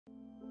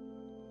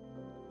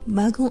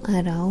Bagong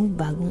araw,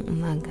 bagong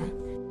umaga.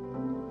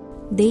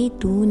 Day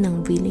 2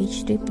 ng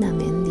village trip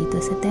namin dito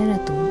sa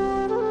Tehrathum.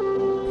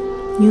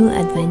 New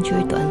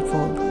adventure to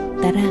unfold.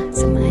 Tara,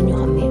 samahan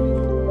niyo kami.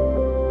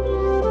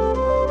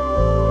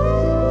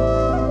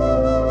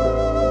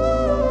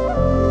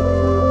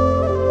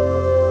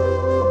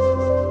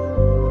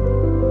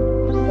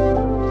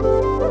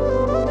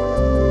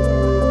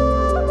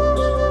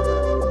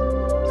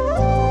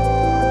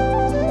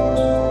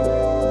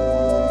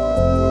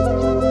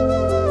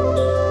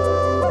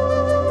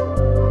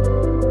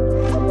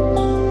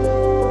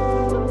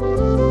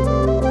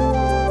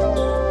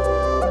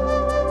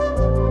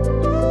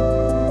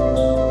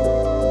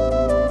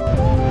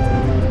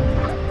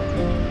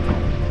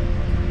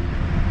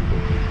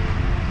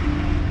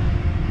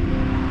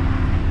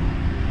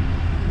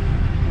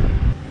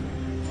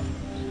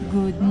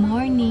 Good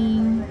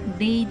morning!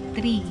 Day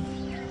 3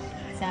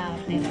 sa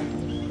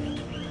Tehrathum.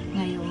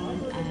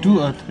 Ngayon ay... 2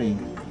 or 3?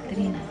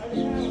 3 na.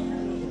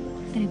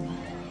 3 ba?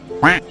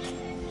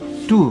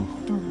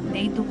 2.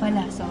 Day 2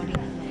 pala, sorry.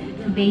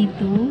 Day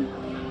 2.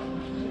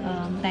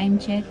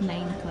 Time check,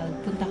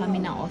 9:12. Punta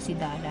kami ng Aushi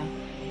Dada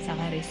sa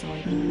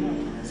resort.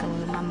 So,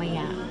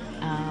 mamaya,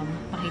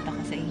 pakita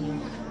ko sa inyo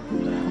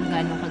kung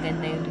gaano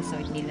kaganda yung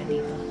resort nila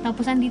dito.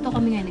 Tapos, andito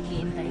kami nga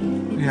nag-iintay.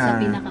 Dito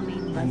sa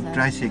pinaka-main bazaar.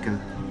 Tricycle.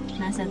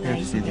 Nasa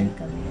tricycle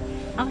kami.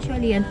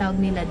 Actually, ang tawag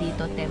nila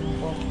dito,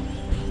 Tempo.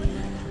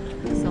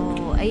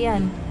 So,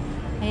 ayan.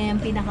 Ayan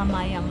ang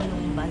pinakamayang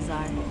ng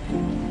bazaar.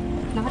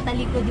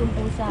 Nakatalikod yung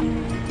pusa.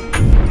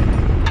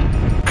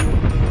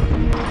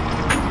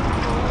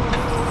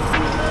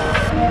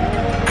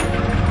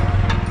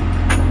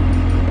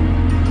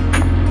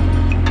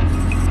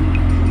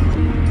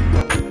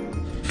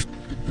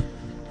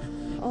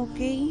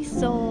 Okay,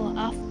 so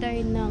after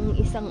ng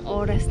isang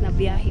oras na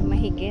biyahe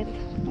mahigit,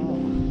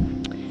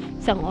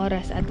 1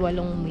 oras at 8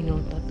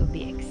 minuto to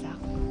be exact.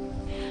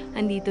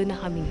 Andito na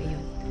kami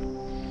ngayon.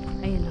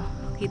 Ayun o,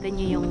 kita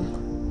niyo yung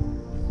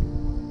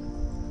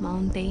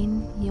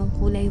mountain, yung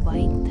kulay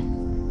white.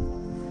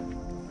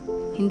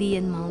 Hindi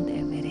yan Mount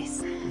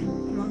Everest.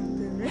 Mount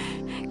Everest?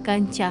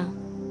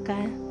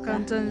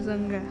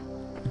 Kanchenjunga.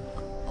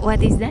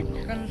 What is that?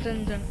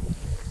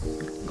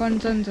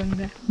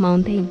 Kanchenjunga.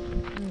 Mountain.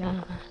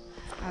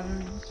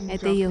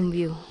 Ito yung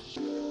view.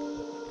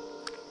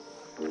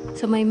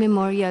 So may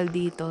memorial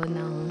dito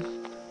ng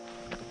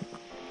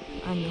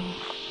ano.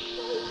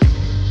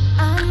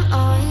 I'm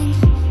on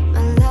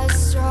my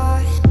last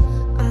straw.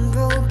 I'm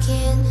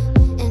broken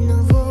and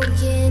I'm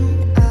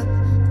woken up.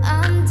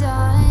 I'm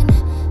done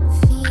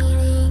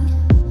feeling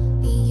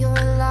your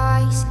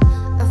lies.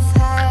 I've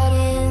had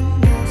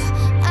enough.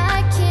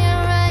 I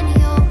can't run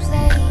your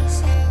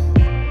place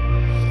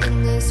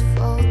in this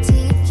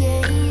faulty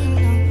game.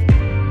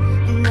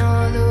 And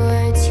all the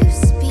words you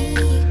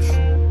speak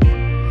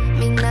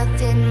mean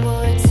nothing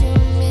more to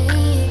me.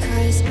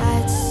 'Cause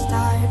let's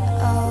start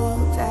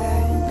over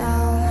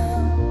now.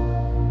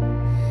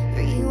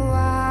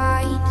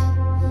 Rewind.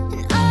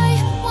 And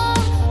I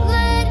won't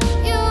let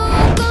you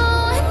go.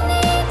 I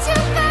need you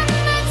by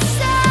my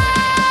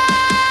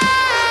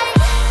side.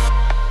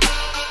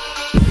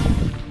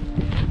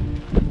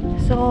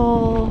 So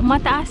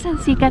mataas ang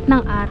sikat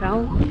ng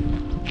araw.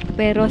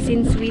 Pero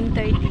since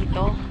winter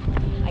dito,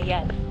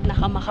 ayan,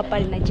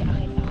 nakamakapal na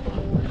jacket ako.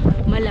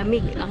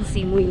 Malamig ang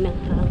simoy ng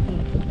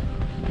hangin.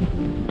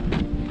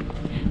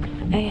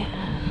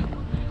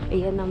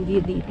 Ayan ang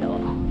view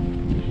dito.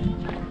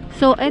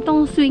 So,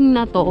 etong swing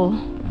na to,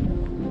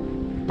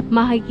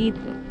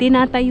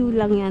 tinatayo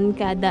lang yan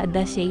kada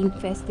Dashain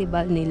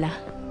Festival nila.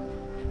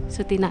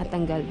 So,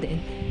 tinatanggal din.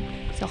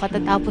 So,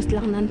 katatapos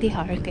lang ng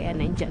tihar, kaya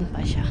nandyan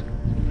pa siya.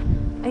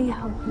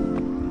 Ayaw.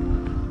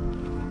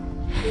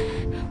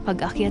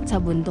 Pag-akyat sa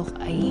bundok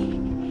ay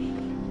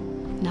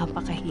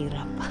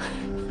napakahirap.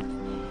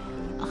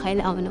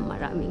 Kailangan ng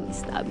maraming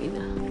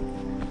stamina.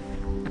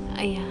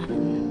 Ayan.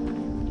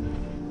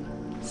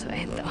 So,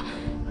 eto.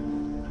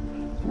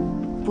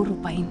 Puro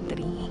pine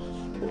tree.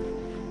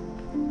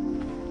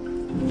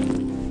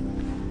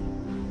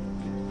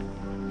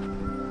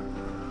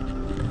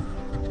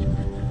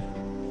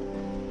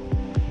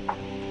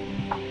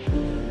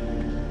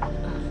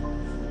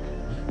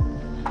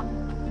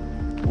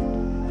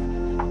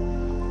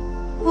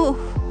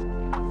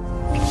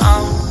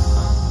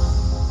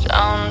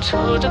 Down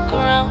to the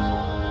ground.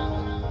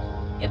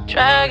 You're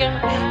dragging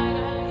me.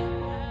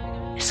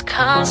 It's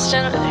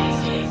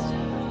constantly.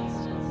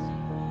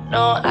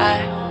 No,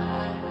 I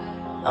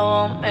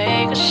won't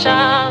make a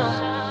sound.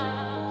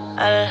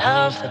 I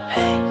love the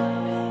pain.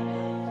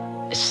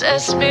 It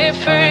sets me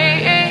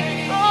free.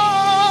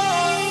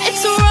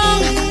 It's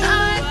wrong.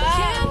 I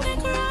can't be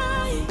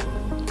crying.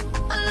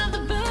 I love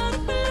the bird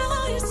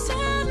below you.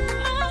 Tell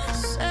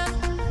myself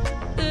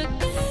that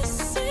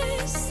this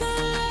is the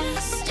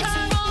last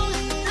time. It's wrong.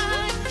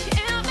 I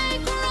can't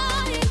be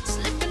crying.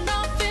 Slipping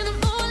off in the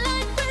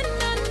moonlight when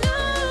I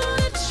knew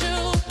the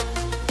truth.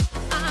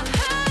 I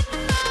had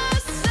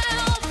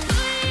myself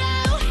free.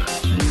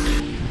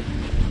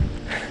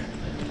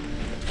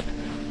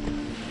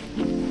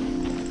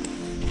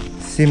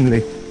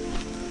 Simle.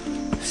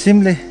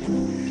 Simle.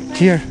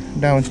 Here,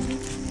 down.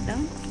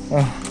 Down?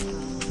 Oh.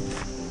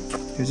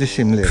 This is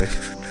Simle. Right?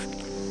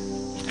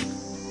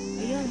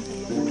 Ayun.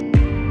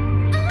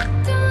 I'm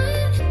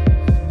done,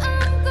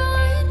 I'm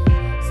gone,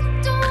 so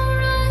don't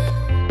run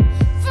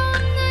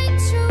from the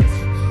truth.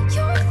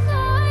 You're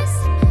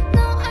lost,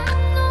 now I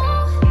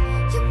know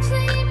you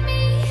played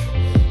me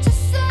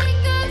just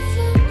like a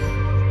flip.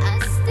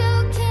 I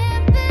still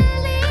can't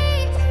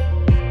believe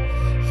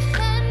you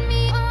had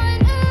me on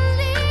a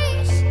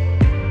leash,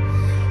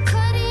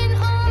 cutting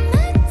all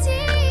my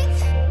teeth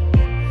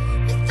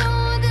with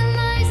all the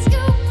lies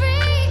you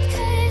breathe.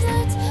 'Cause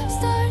let's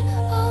start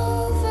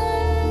over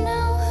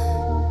now.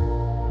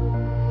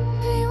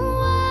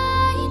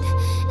 Rewind,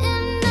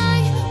 and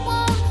I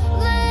won't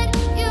let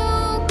you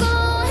go.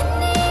 I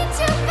need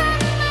you by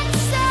my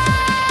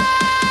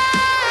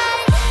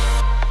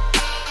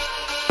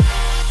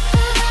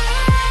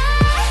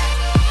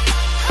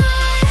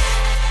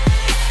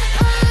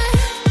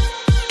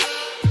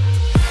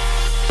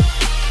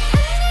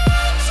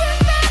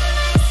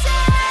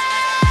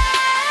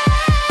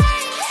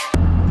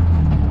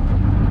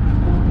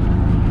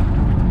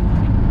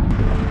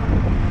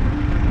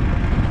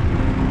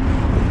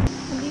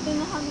Nandito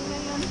na kami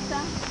ngayon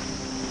sa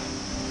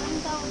ang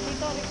tawag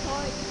dito,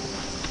 resort.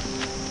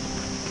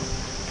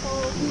 So,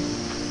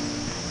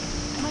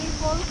 may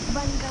falls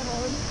banda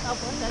road.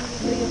 Tapos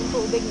nandito yung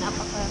tubig,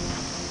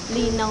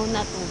 napaka-linaw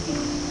na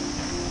tubig.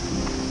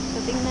 So,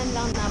 tingnan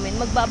lang namin.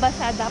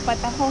 Magbabasa dapat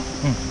ako.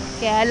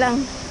 Kaya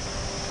lang,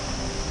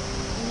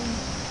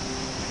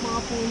 mga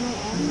puno,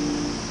 oh.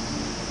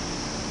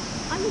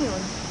 Ano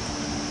yun?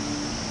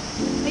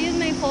 Ayun,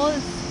 may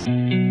falls.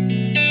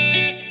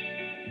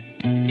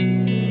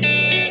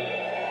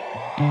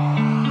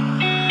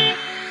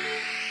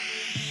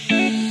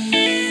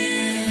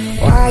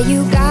 Why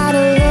you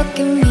gotta look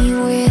at me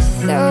with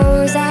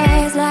those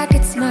eyes like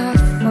it's my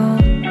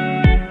fault?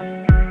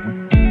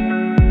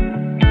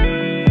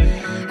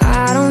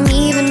 I don't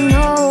even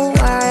know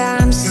why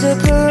I'm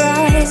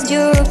surprised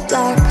you're a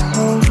black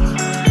hole.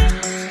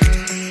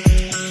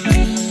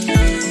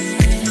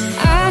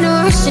 I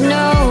know I should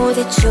know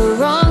that you're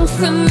wrong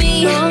for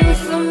me,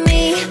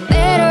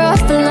 better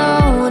off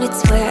alone,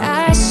 it's where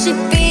I should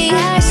be,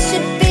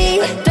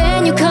 but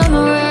then you come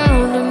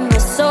around and my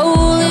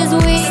soul is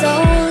weak.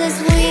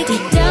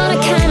 Deep down I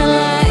kinda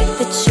like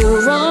that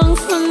you're wrong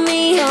for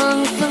me,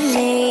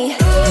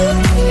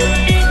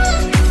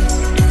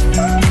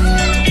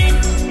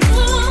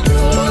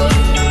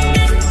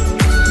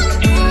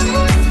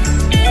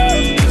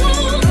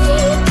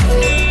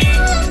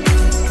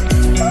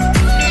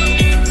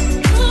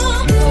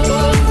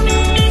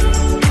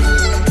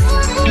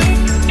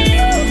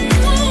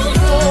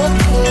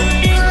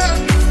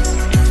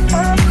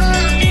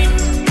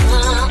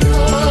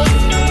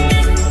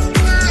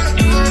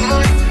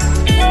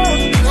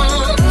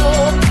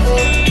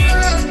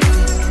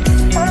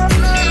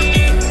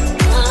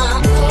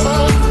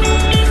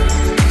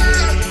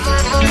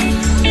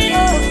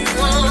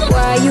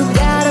 Why you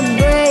gotta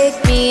break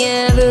me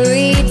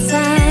every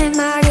time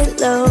I get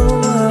low?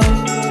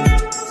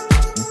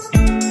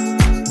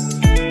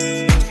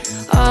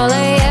 All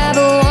I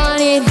ever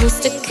wanted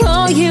was to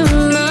call you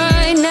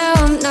mine. Now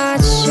I'm not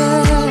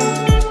sure.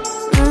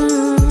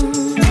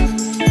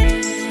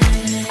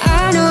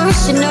 I know I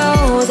should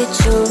know that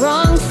you're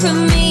wrong for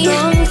me,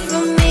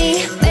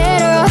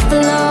 better off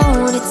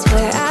alone, it's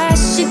where I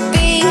should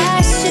be,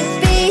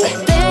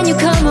 but then you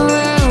come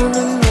around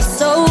and my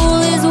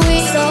soul is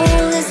weak.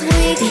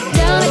 Deep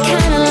down I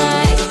kinda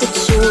like that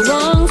you're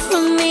wrong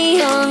for me,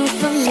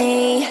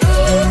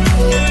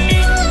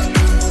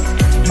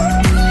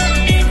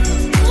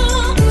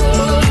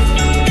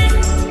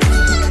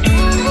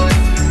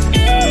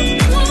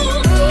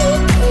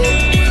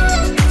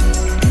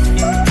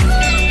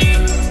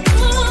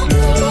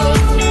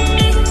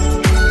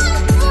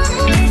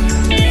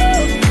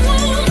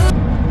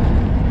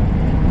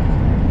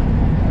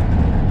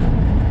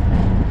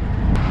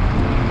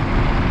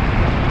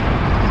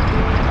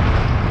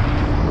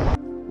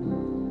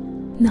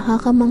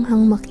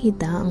 Nakakamanghang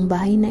makita ang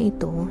bahay na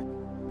ito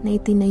na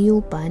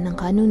itinayo pa ng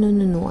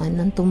kanununuan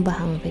ng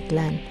tumbahang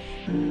Reklan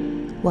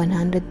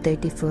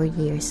 134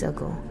 years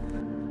ago.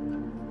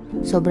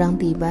 Sobrang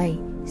tibay,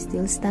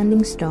 still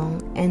standing strong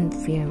and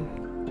firm.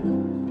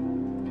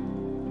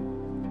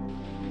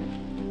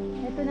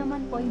 Ito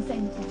naman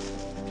poinsettia.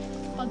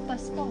 Pag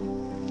Pasko,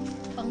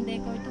 pang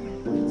decor to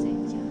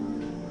poinsettia.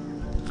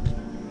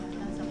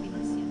 Nasa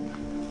Pinas yan.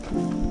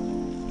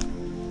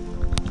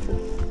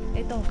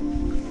 Ito,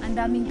 ang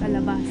daming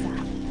kalabasa.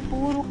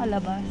 Puro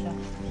kalabasa.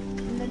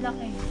 Ang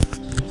lalaki.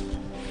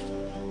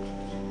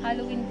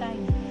 Halloween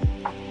time.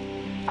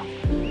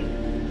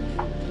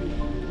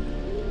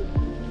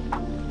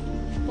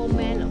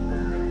 Pomelo.